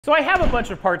So I have a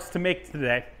bunch of parts to make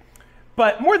today,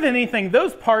 but more than anything,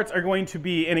 those parts are going to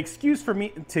be an excuse for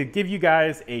me to give you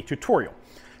guys a tutorial,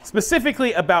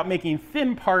 specifically about making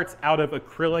thin parts out of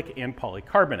acrylic and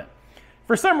polycarbonate.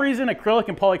 For some reason, acrylic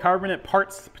and polycarbonate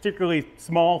parts, particularly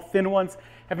small, thin ones,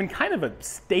 have been kind of a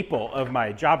staple of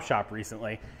my job shop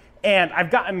recently, and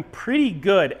I've gotten pretty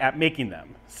good at making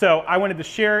them. So I wanted to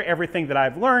share everything that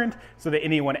I've learned so that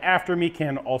anyone after me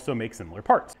can also make similar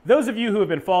parts. Those of you who have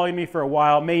been following me for a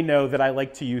while may know that I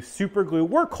like to use super glue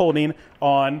work holding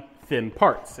on thin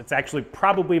parts. It's actually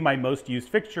probably my most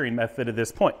used fixturing method at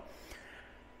this point.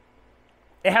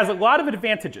 It has a lot of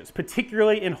advantages,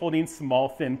 particularly in holding small,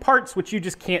 thin parts, which you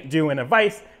just can't do in a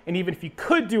vise. And even if you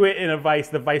could do it in a vise,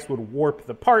 the vise would warp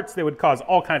the parts. They would cause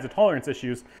all kinds of tolerance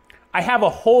issues. I have a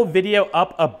whole video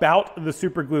up about the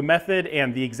super glue method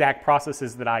and the exact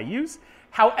processes that I use.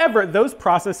 However, those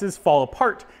processes fall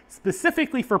apart,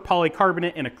 specifically for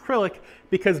polycarbonate and acrylic,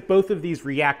 because both of these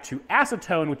react to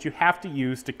acetone, which you have to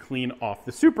use to clean off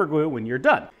the super glue when you're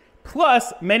done.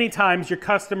 Plus, many times your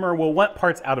customer will want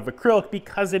parts out of acrylic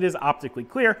because it is optically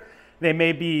clear. They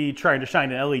may be trying to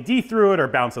shine an LED through it or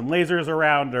bouncing lasers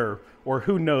around or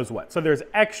who knows what. So there's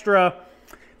extra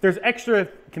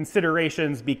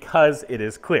considerations because it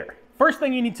is clear. First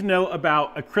thing you need to know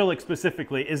about acrylic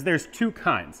specifically is there's two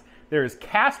kinds. There's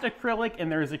cast acrylic and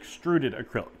there's extruded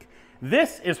acrylic.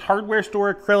 This is hardware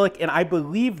store acrylic, and I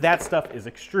believe that stuff is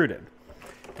extruded.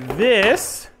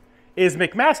 This is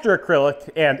McMaster acrylic,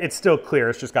 and it's still clear,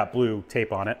 it's just got blue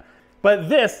tape on it. But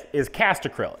this is cast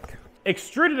acrylic.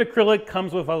 Extruded acrylic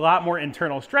comes with a lot more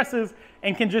internal stresses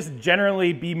and can just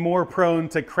generally be more prone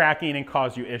to cracking and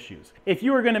cause you issues. If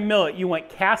you are going to mill it, you want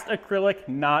cast acrylic,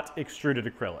 not extruded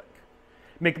acrylic.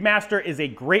 McMaster is a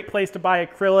great place to buy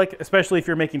acrylic, especially if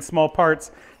you're making small parts.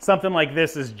 Something like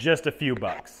this is just a few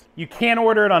bucks. You can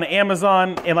order it on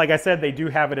Amazon, and like I said, they do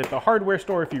have it at the hardware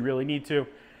store if you really need to,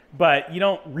 but you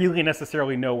don't really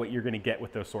necessarily know what you're going to get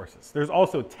with those sources. There's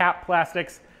also tap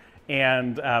plastics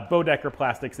and Bodecker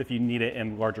plastics if you need it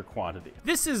in larger quantities.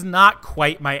 This is not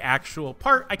quite my actual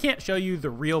part. I can't show you the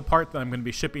real part that I'm going to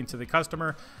be shipping to the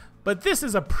customer, but this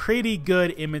is a pretty good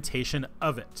imitation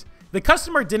of it. The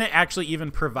customer didn't actually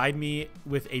even provide me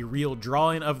with a real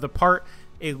drawing of the part.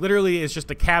 It literally is just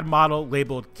a CAD model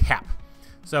labeled cap.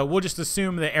 So we'll just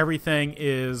assume that everything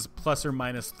is plus or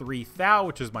minus 3 thou,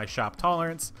 which is my shop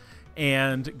tolerance,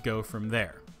 and go from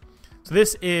there. So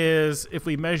this is, if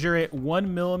we measure it,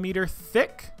 1 millimeter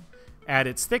thick at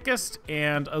its thickest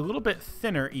and a little bit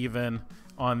thinner even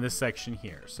on this section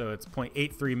here. So it's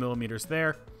 0.83 millimeters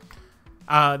there.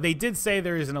 They did say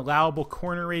there is an allowable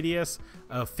corner radius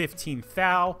of 15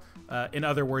 thou. In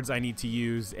other words, I need to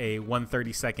use a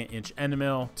 1/32 inch end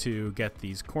mill to get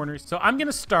these corners. So I'm going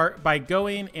to start by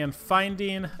going and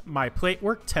finding my plate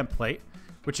work template,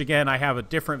 which again, I have a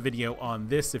different video on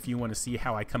this if you want to see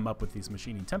how I come up with these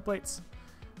machining templates.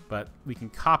 But we can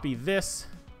copy this.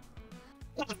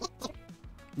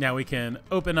 Now we can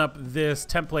open up this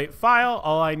template file.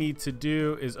 All I need to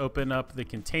do is open up the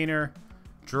container,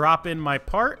 drop in my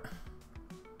part.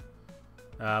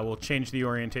 We'll change the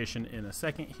orientation in a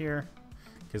second here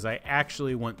because I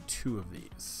actually want 2 of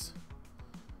these.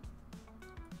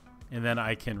 And then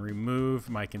I can remove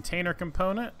my container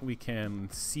component. We can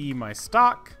see my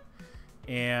stock.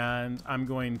 And I'm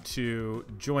going to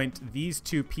joint these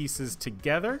 2 pieces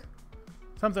together.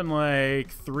 Something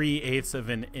like 3/8 of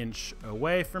an inch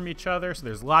away from each other. So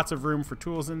there's lots of room for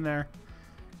tools in there.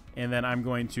 And then I'm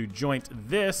going to joint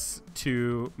this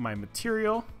to my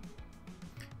material.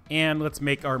 And let's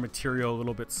make our material a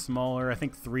little bit smaller. I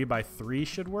think 3x3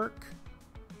 should work.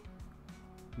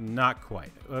 Not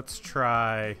quite. Let's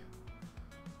try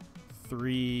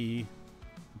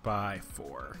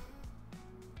 3x4.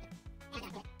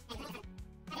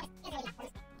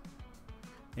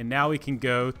 And now we can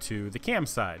go to the cam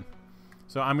side.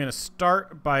 So I'm going to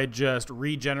start by just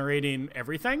regenerating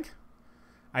everything.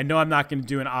 I know I'm not going to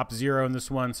do an op 0 in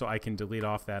this one, so I can delete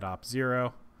off that op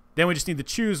 0. Then we just need to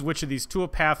choose which of these tool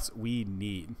paths we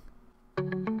need.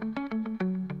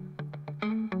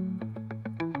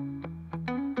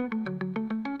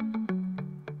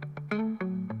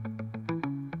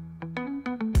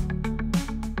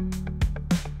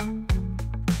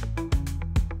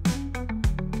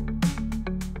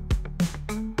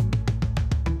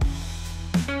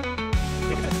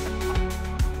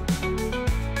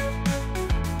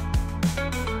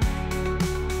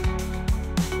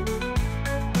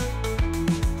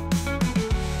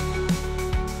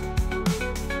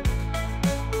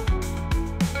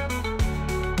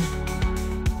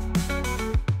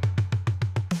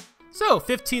 So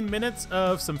 15 minutes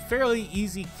of some fairly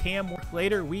easy cam work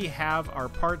later, we have our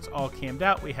parts all cammed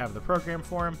out. We have the program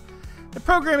for them. The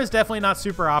program is definitely not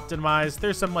super optimized.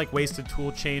 There's some like wasted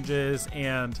tool changes,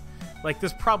 and like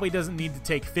this probably doesn't need to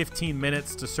take 15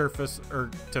 minutes to surface or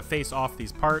to face off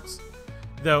these parts.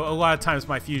 Though a lot of times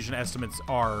my fusion estimates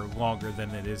are longer than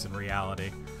it is in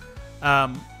reality.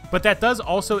 But that does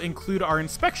also include our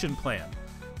inspection plan.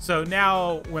 So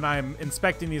now when I'm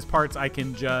inspecting these parts, I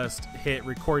can just hit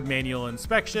record manual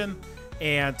inspection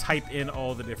and type in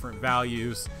all the different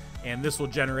values, and this will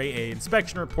generate an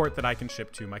inspection report that I can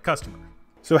ship to my customer.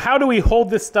 So how do we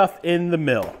hold this stuff in the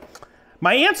mill?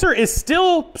 My answer is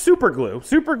still super glue.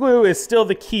 Super glue is still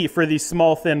the key for these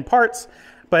small, thin parts,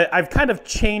 but I've kind of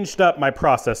changed up my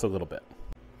process a little bit.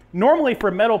 Normally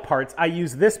for metal parts, I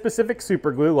use this specific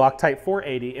super glue, Loctite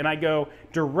 480, and I go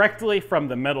directly from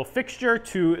the metal fixture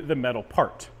to the metal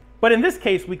part. But in this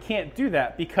case, we can't do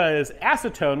that because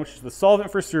acetone, which is the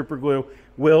solvent for super glue,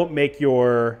 will make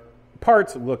your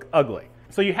parts look ugly.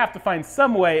 So you have to find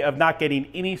some way of not getting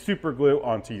any super glue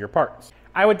onto your parts.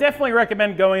 I would definitely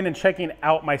recommend going and checking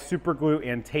out my super glue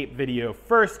and tape video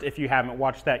first if you haven't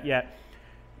watched that yet.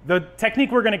 The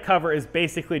technique we're going to cover is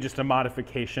basically just a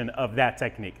modification of that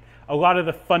technique. A lot of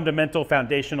the fundamental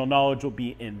foundational knowledge will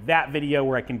be in that video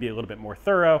where I can be a little bit more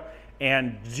thorough,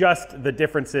 and just the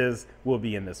differences will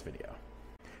be in this video.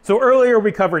 So earlier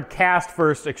we covered cast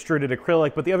versus extruded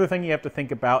acrylic, but the other thing you have to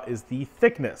think about is the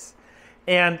thickness.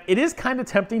 And it is kind of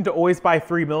tempting to always buy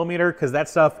 3mm because that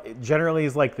stuff generally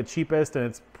is like the cheapest and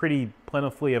it's pretty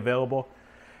plentifully available.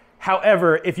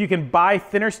 However, if you can buy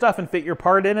thinner stuff and fit your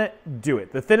part in it, do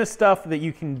it. The thinnest stuff that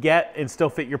you can get and still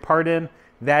fit your part in,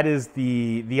 that is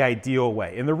the ideal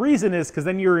way. And the reason is because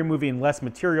then you're removing less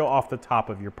material off the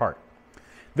top of your part.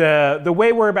 The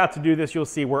way we're about to do this, you'll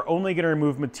see we're only going to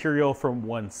remove material from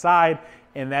one side,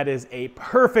 and that is a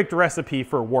perfect recipe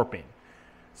for warping.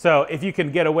 So if you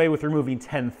can get away with removing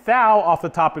 10 thou off the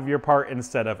top of your part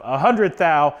instead of 100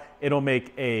 thou, it'll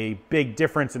make a big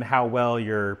difference in how well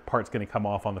your part's going to come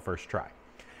off on the first try.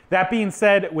 That being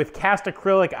said, with cast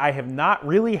acrylic, I have not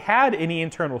really had any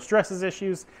internal stresses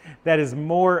issues. That is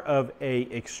more of a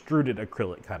extruded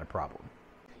acrylic kind of problem.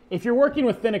 If you're working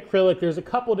with thin acrylic, there's a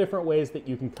couple different ways that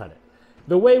you can cut it.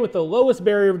 The way with the lowest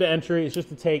barrier to entry is just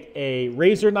to take a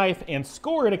razor knife and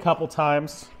score it a couple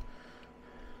times.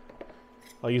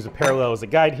 I'll use a parallel as a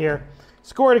guide here.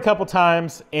 Score it a couple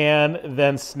times and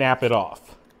then snap it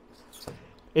off.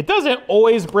 It doesn't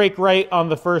always break right on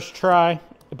the first try,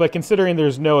 but considering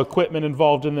there's no equipment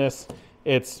involved in this,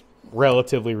 it's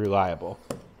relatively reliable.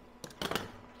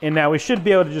 And now we should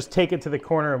be able to just take it to the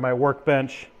corner of my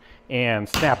workbench and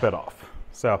snap it off.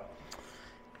 So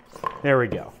there we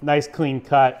go. Nice clean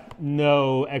cut,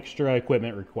 no extra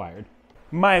equipment required.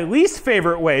 My least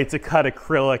favorite way to cut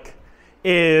acrylic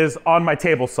is on my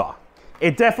table saw.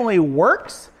 It definitely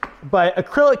works, but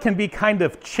acrylic can be kind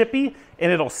of chippy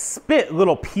and it'll spit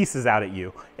little pieces out at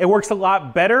you. It works a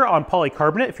lot better on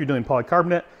polycarbonate if you're doing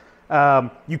polycarbonate.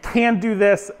 You can do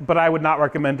this, but I would not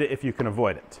recommend it if you can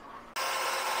avoid it.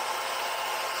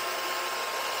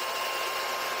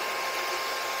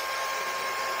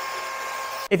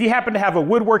 If you happen to have a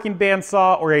woodworking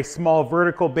bandsaw or a small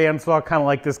vertical bandsaw, kind of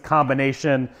like this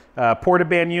combination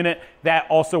portaband unit, that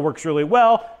also works really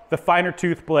well. The finer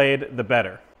tooth blade, the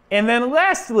better. And then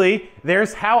lastly,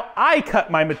 there's how I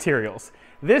cut my materials.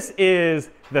 This is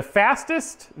the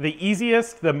fastest, the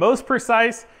easiest, the most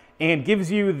precise, and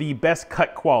gives you the best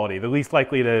cut quality, the least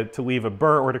likely to leave a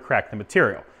burr or to crack the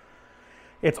material.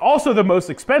 It's also the most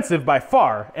expensive by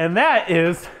far, and that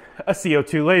is a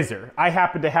CO2 laser. I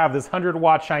happen to have this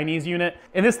 100-watt Chinese unit,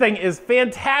 and this thing is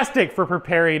fantastic for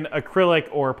preparing acrylic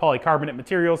or polycarbonate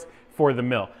materials for the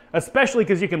mill, especially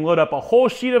because you can load up a whole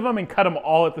sheet of them and cut them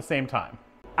all at the same time.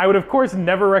 I would of course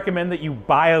never recommend that you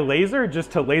buy a laser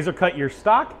just to laser cut your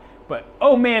stock, but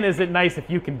oh man is it nice if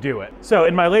you can do it. So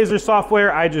in my laser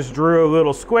software, I just drew a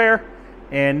little square,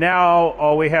 and now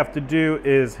all we have to do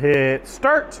is hit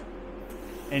start,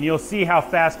 and you'll see how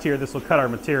fast here this will cut our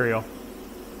material.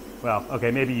 Well, okay,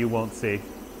 maybe you won't see.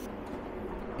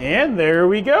 And there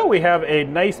we go. We have a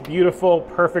nice, beautiful,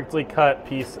 perfectly cut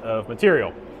piece of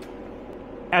material.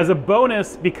 As a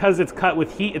bonus, because it's cut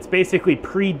with heat, it's basically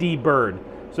pre-deburred,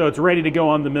 so it's ready to go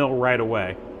on the mill right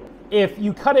away. If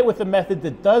you cut it with a method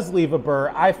that does leave a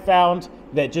burr, I found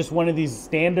that just one of these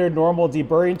standard normal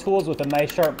deburring tools with a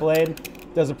nice sharp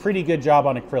blade does a pretty good job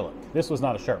on acrylic. This was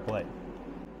not a sharp blade.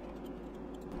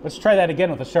 Let's try that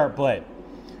again with a sharp blade.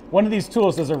 One of these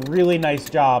tools does a really nice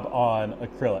job on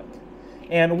acrylic.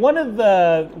 And one of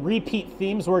the repeat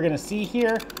themes we're going to see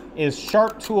here is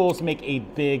sharp tools make a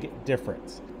big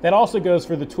difference. That also goes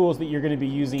for the tools that you're going to be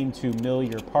using to mill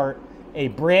your part. A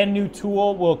brand new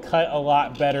tool will cut a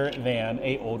lot better than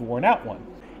an old worn out one.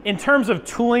 In terms of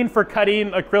tooling for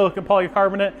cutting acrylic and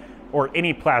polycarbonate, or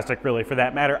any plastic really for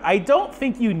that matter, I don't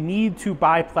think you need to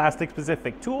buy plastic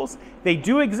specific tools. They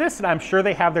do exist and I'm sure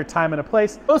they have their time and a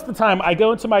place. Most of the time I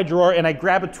go into my drawer and I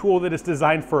grab a tool that is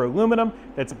designed for aluminum,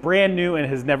 that's brand new and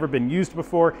has never been used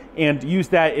before, and use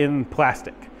that in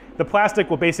plastic. The plastic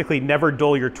will basically never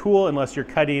dull your tool unless you're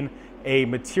cutting a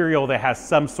material that has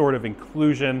some sort of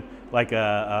inclusion, like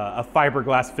a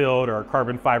fiberglass filled or a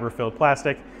carbon fiber filled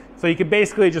plastic. So you can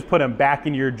basically just put them back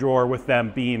in your drawer with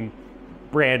them being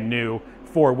brand new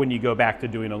for when you go back to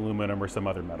doing aluminum or some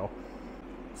other metal.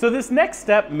 So this next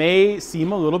step may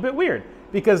seem a little bit weird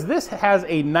because this has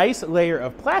a nice layer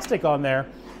of plastic on there,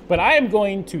 but I am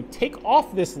going to take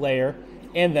off this layer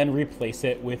and then replace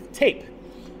it with tape.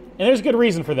 And there's a good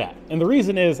reason for that. And the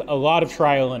reason is a lot of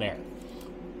trial and error.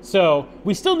 So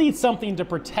we still need something to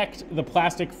protect the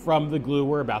plastic from the glue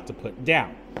we're about to put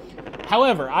down.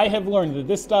 However, I have learned that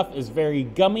this stuff is very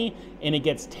gummy and it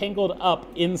gets tangled up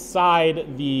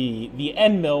inside the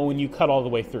end mill when you cut all the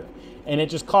way through. And it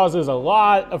just causes a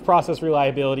lot of process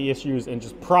reliability issues and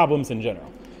just problems in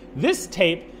general. This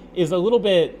tape is a little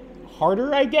bit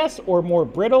harder, I guess, or more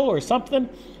brittle or something,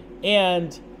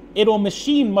 and it'll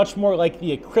machine much more like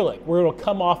the acrylic, where it'll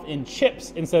come off in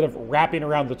chips instead of wrapping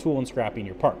around the tool and scrapping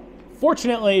your part.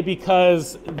 Fortunately,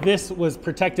 because this was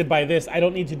protected by this, I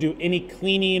don't need to do any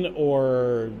cleaning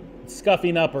or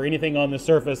scuffing up or anything on the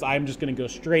surface. I'm just gonna go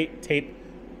straight tape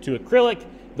to acrylic.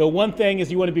 The one thing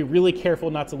is you wanna be really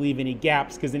careful not to leave any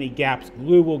gaps, because any gaps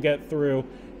glue will get through,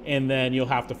 and then you'll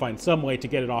have to find some way to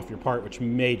get it off your part, which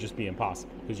may just be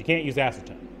impossible, because you can't use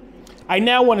acetone. I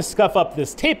now want to scuff up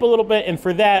this tape a little bit, and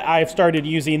for that I've started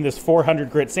using this 400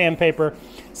 grit sandpaper.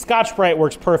 Scotch-Brite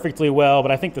works perfectly well,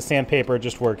 but I think the sandpaper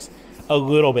just works a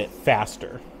little bit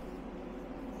faster.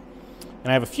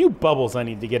 And I have a few bubbles I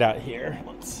need to get out here.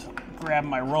 Let's grab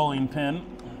my rolling pin,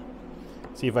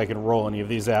 see if I can roll any of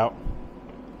these out.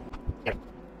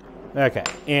 Okay,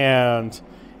 and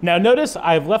now notice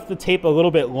I've left the tape a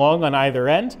little bit long on either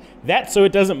end. That's so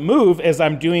it doesn't move as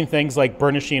I'm doing things like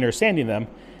burnishing or sanding them.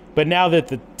 But now that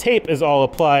the tape is all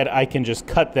applied, I can just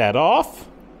cut that off.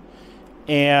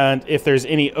 And if there's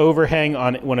any overhang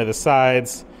on one of the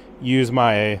sides, use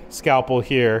my scalpel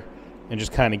here and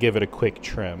just kind of give it a quick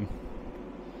trim.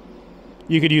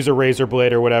 You could use a razor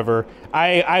blade or whatever.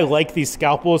 I like these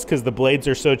scalpels because the blades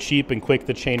are so cheap and quick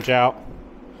to change out.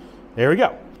 There we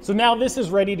go. So now this is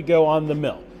ready to go on the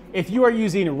mill. If you are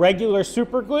using regular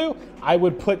super glue, I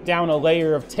would put down a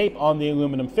layer of tape on the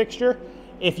aluminum fixture.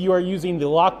 If you are using the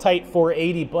Loctite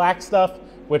 480 black stuff,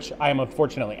 which I am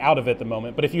unfortunately out of at the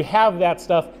moment, but if you have that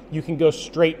stuff, you can go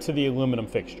straight to the aluminum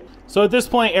fixture. So at this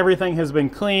point, everything has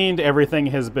been cleaned, everything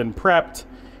has been prepped,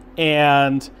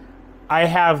 and I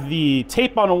have the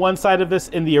tape on one side of this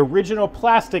and the original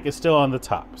plastic is still on the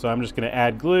top. So I'm just gonna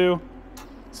add glue.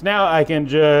 So now I can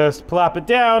just plop it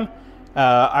down.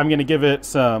 I'm gonna give it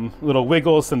some little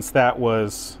wiggle since that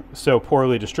was so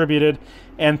poorly distributed.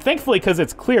 And thankfully, because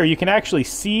it's clear, you can actually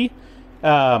see,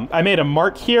 I made a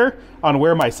mark here on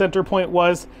where my center point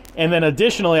was, and then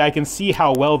additionally, I can see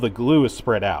how well the glue is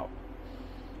spread out.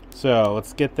 So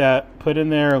let's get that put in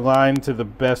there, aligned to the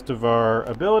best of our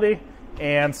ability,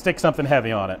 and stick something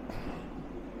heavy on it.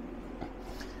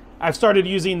 I've started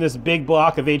using this big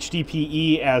block of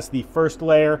HDPE as the first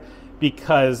layer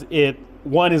because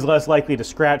one is less likely to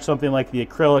scratch something like the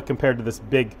acrylic compared to this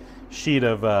big sheet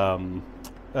of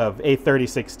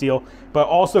A36 steel, but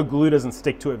also glue doesn't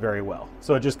stick to it very well.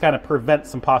 So it just kind of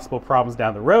prevents some possible problems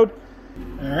down the road.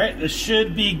 All right, this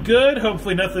should be good.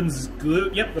 Hopefully nothing's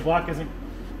glued. Yep, the block isn't.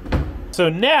 So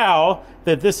now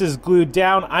that this is glued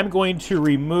down, I'm going to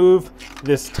remove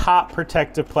this top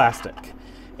protective plastic.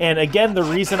 And again, the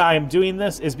reason I am doing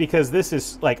this is because this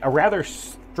is like a rather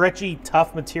stretchy,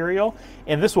 tough material,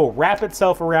 and this will wrap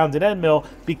itself around an end mill,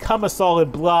 become a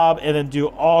solid blob, and then do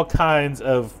all kinds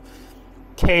of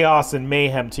chaos and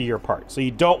mayhem to your part. So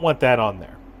you don't want that on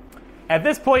there. At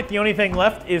this point, the only thing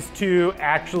left is to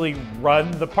actually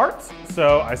run the parts.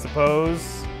 So I suppose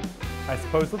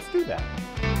let's do that.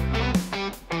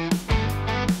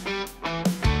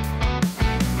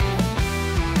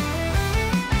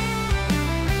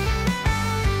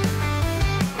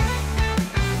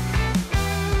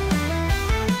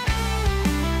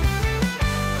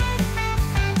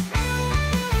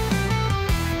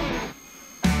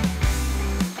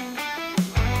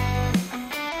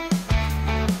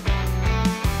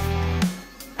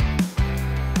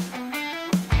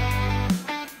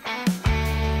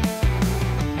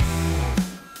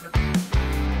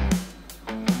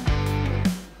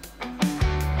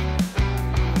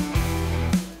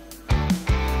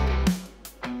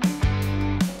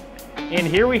 And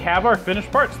here we have our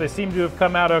finished parts. They seem to have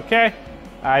come out okay.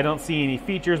 I don't see any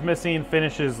features missing.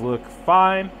 Finishes look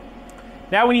fine.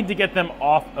 Now we need to get them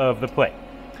off of the plate.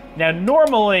 Now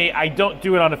normally I don't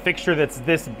do it on a fixture that's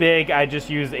this big. I just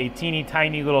use a teeny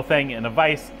tiny little thing in a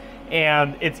vise,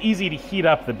 and it's easy to heat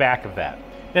up the back of that.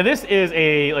 Now this is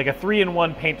like a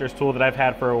 3-in-1 painter's tool that I've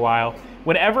had for a while.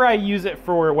 Whenever I use it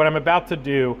for what I'm about to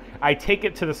do, I take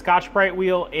it to the Scotch-Brite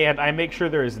wheel and I make sure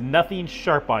there is nothing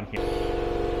sharp on here.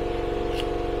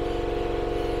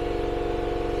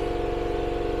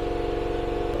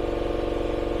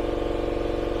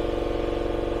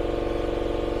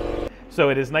 So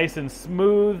it is nice and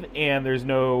smooth and there's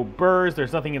no burrs,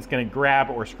 there's nothing that's gonna grab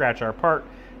or scratch our part.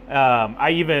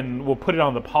 I even will put it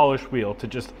on the polish wheel to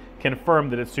just confirm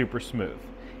that it's super smooth.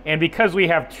 And because we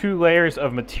have 2 layers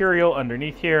of material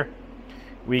underneath here,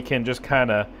 we can just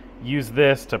kind of use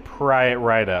this to pry it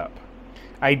right up.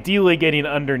 Ideally getting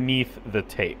underneath the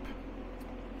tape.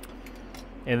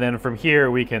 And then from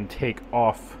here we can take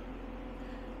off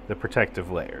the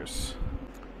protective layers.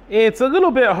 It's a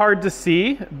little bit hard to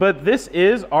see, but this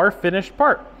is our finished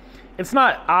part. It's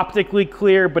not optically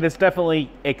clear, but it's definitely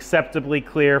acceptably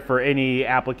clear for any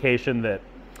application that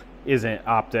isn't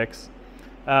optics.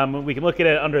 We can look at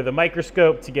it under the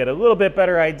microscope to get a little bit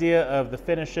better idea of the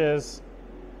finishes.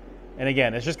 And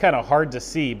again, it's just kind of hard to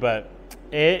see, but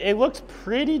it looks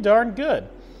pretty darn good.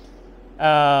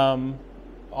 All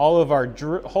of our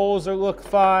holes look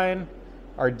fine.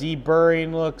 Our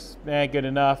deburring looks good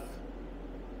enough.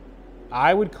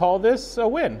 I would call this a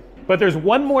win. But there's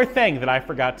one more thing that I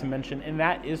forgot to mention, and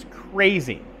that is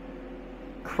crazing.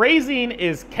 Crazing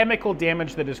is chemical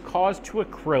damage that is caused to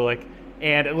acrylic,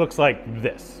 and it looks like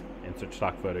this. Insert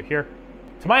stock photo here.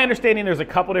 To my understanding, there's a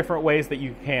couple different ways that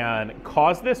you can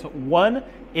cause this. One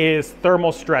is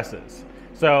thermal stresses.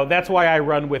 So that's why I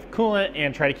run with coolant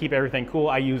and try to keep everything cool.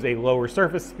 I use a lower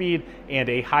surface speed and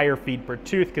a higher feed per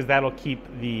tooth because that'll keep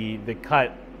the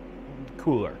cut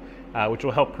cooler. Which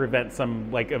will help prevent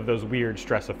some of those weird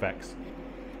stress effects.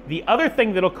 The other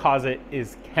thing that'll cause it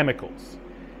is chemicals.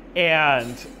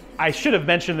 And I should have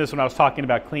mentioned this when I was talking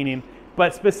about cleaning,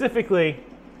 but specifically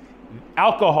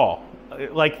alcohol,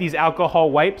 like these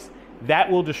alcohol wipes, that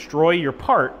will destroy your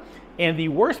part. And the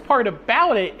worst part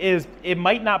about it is it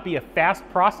might not be a fast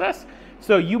process.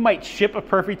 So you might ship a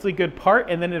perfectly good part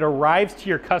and then it arrives to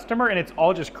your customer and it's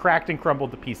all just cracked and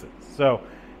crumbled to pieces. So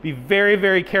be very,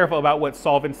 very careful about what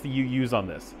solvents that you use on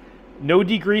this. No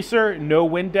degreaser, no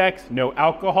Windex, no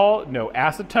alcohol, no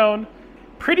acetone,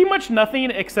 pretty much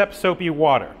nothing except soapy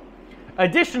water.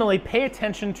 Additionally, pay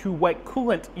attention to what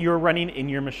coolant you're running in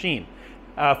your machine.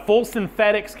 Full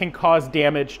synthetics can cause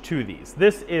damage to these.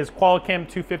 This is Qualichem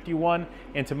 251,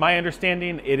 and to my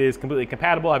understanding, it is completely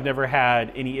compatible. I've never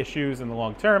had any issues in the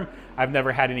long term. I've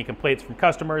never had any complaints from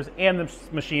customers, and the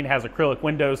machine has acrylic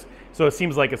windows, so it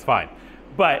seems like it's fine.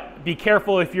 But be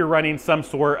careful if you're running some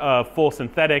sort of full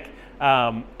synthetic,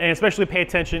 and especially pay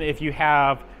attention if you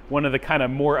have one of the kind of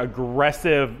more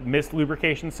aggressive mist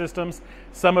lubrication systems.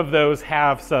 Some of those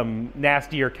have some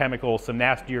nastier chemicals, some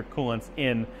nastier coolants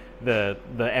in the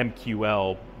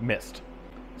MQL mist.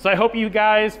 So I hope you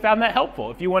guys found that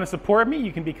helpful. If you want to support me,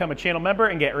 you can become a channel member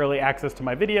and get early access to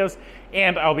my videos,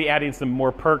 and I'll be adding some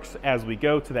more perks as we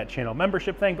go to that channel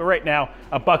membership thing. But right now,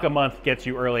 $1 a month gets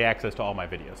you early access to all my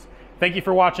videos. Thank you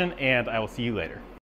for watching, and I will see you later.